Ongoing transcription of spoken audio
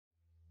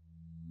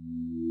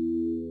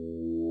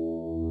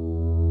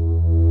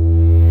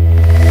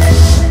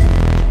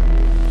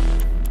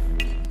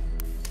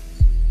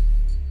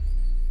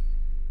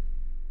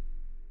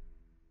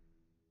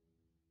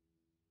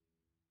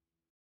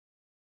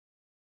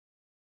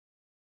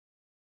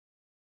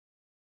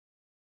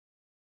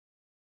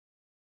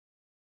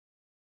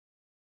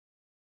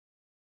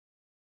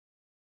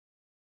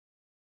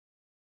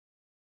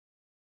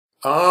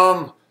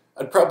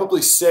I'd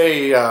probably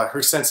say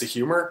her sense of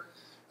humor.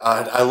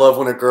 I love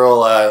when a girl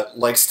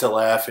likes to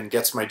laugh and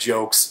gets my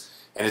jokes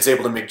and is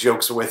able to make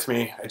jokes with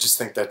me. I just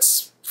think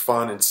that's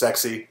fun and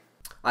sexy.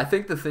 I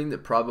think the thing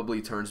that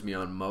probably turns me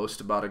on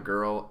most about a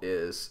girl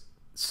is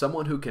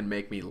someone who can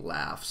make me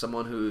laugh,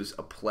 someone who's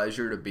a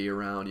pleasure to be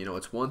around. You know,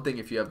 it's one thing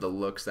if you have the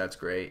looks, that's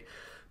great.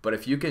 But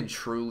if you can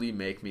truly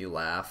make me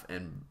laugh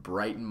and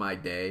brighten my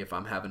day, if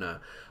I'm having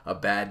a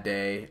bad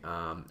day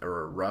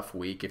or a rough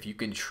week, if you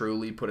can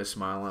truly put a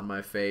smile on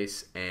my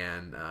face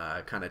and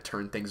kind of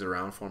turn things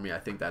around for me, I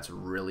think that's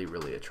really,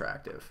 really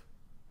attractive.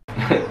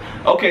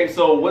 Okay,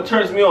 so what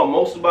turns me on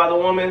most about a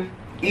woman?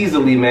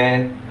 Easily,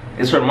 man.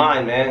 It's her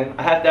mind, man.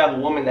 I have to have a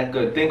woman that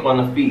could think on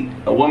her feet,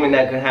 a woman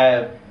that could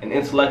have an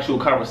intellectual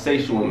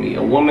conversation with me,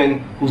 a woman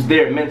who's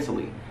there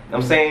mentally. You know what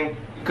I'm saying?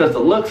 Because the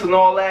looks and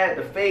all that,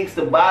 the face,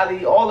 the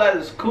body, all that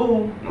is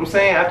cool. You know what I'm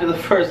saying? After the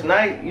first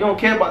night, you don't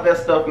care about that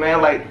stuff,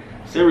 man. Like,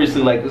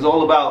 seriously, like, it's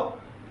all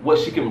about what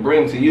she can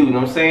bring to you. You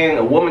know what I'm saying?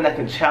 A woman that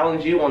can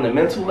challenge you on the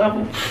mental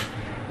level,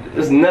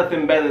 there's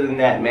nothing better than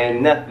that,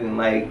 man. Nothing.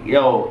 Like,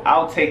 yo,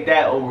 I'll take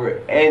that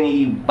over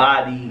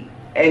anybody,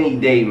 any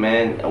day,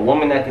 man. A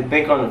woman that can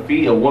think on her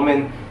feet, a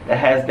woman that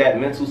has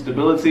that mental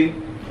stability,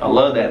 I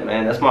love that,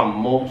 man. That's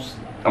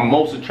I'm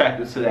most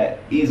attracted to that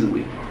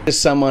easily.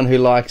 Just someone who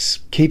likes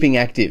keeping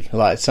active,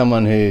 like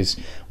someone who's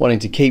wanting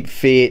to keep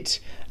fit,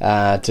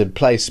 to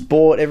play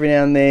sport every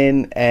now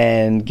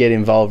and get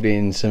involved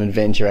in some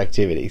adventure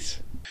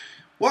activities.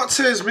 What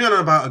turns me on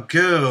about a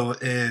girl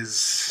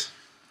is,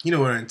 you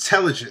know, her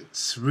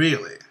intelligence,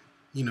 really.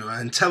 You know,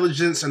 her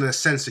intelligence and her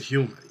sense of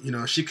humor. You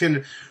know, she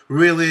can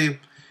really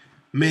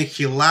make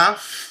you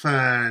laugh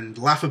and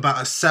laugh about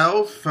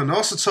herself and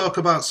also talk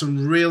about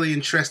some really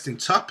interesting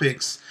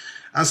topics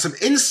and some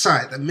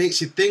insight that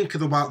makes you think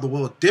about the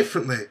world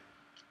differently.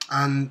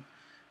 And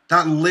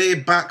that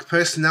laid-back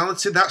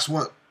personality, that's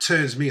what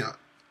turns me on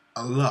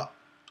a lot.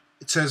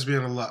 It turns me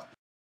on a lot.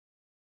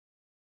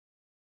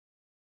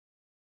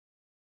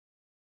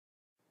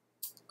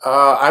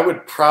 I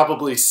would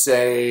probably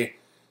say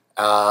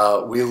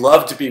we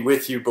love to be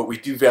with you, but we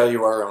do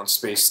value our own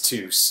space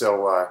too.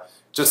 So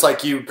just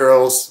like you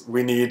girls,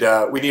 we need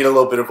a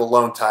little bit of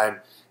alone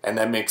time, and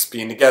that makes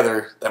being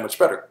together that much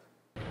better.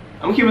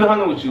 I'm gonna keep it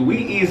 100 with you. We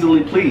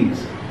easily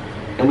please,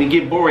 and we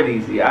get bored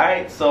easy,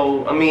 alright?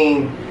 So, I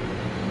mean,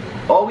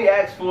 all we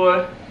ask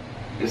for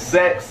is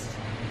sex,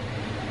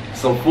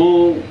 some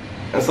food,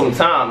 and some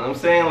time. You know what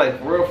I'm saying? Like,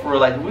 for real,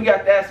 like, if we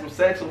got that, some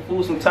sex, some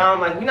food, some time,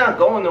 like, we not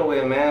going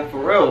nowhere, man, for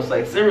real. It's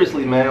like,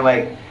 seriously, man,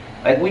 like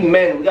we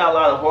men, we got a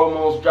lot of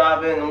hormones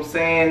driving, you know what I'm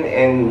saying?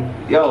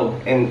 And, yo,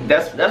 and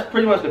that's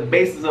pretty much the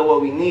basis of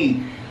what we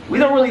need. We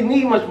don't really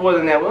need much more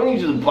than that. We don't need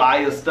you to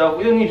buy us stuff.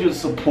 We don't need you to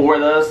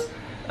support us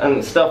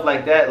and stuff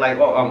like that,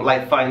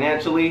 like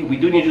financially. We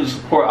do need you to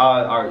support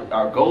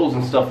our goals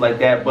and stuff like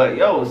that. But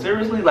yo,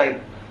 seriously,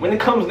 like, when it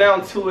comes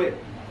down to it,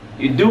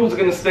 your dude's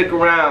gonna stick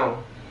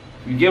around.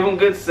 You give him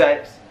good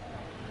sex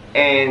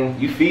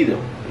and you feed him. You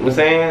know what I'm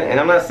saying? And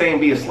I'm not saying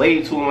be a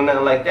slave to him or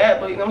nothing like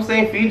that, but you know what I'm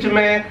saying? Feed your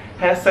man,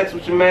 have sex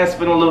with your man,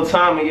 spend a little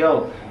time, and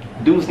yo,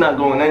 dude's not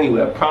going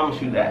anywhere. I promise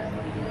you that.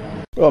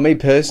 Well, me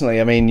personally,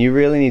 I mean, you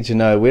really need to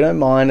know, we don't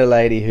mind a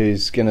lady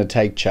who's going to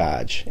take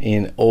charge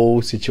in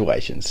all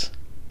situations.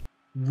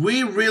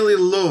 We really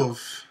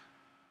love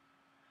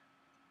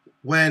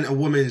when a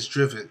woman is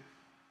driven.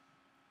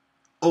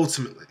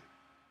 Ultimately,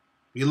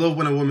 we love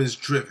when a woman's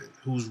driven,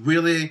 who's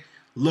really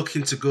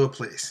looking to go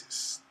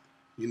places.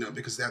 You know,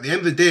 because at the end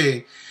of the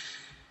day,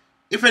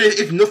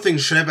 if nothing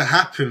should ever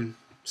happen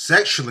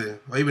sexually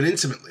or even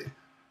intimately,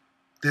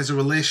 there's a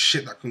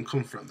relationship that can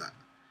come from that.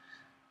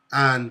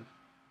 And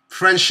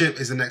friendship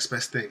is the next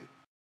best thing.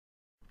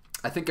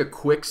 I think a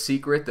quick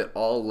secret that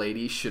all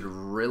ladies should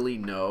really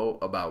know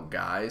about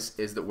guys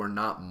is that we're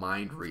not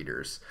mind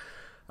readers.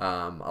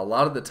 A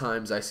lot of the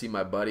times I see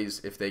my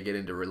buddies, if they get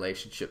into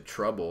relationship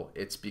trouble,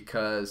 it's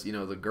because, you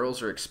know, the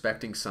girls are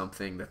expecting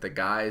something that the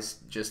guys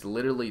just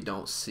literally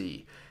don't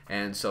see.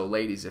 And so,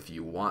 ladies, if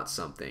you want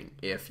something,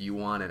 if you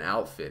want an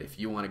outfit, if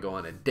you want to go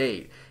on a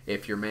date,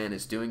 if your man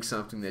is doing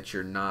something that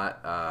you're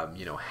not,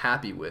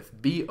 happy with,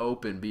 be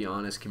open, be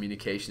honest.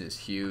 Communication is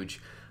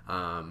huge.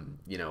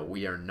 You know,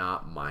 we are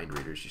not mind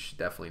readers. You should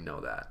definitely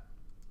know that.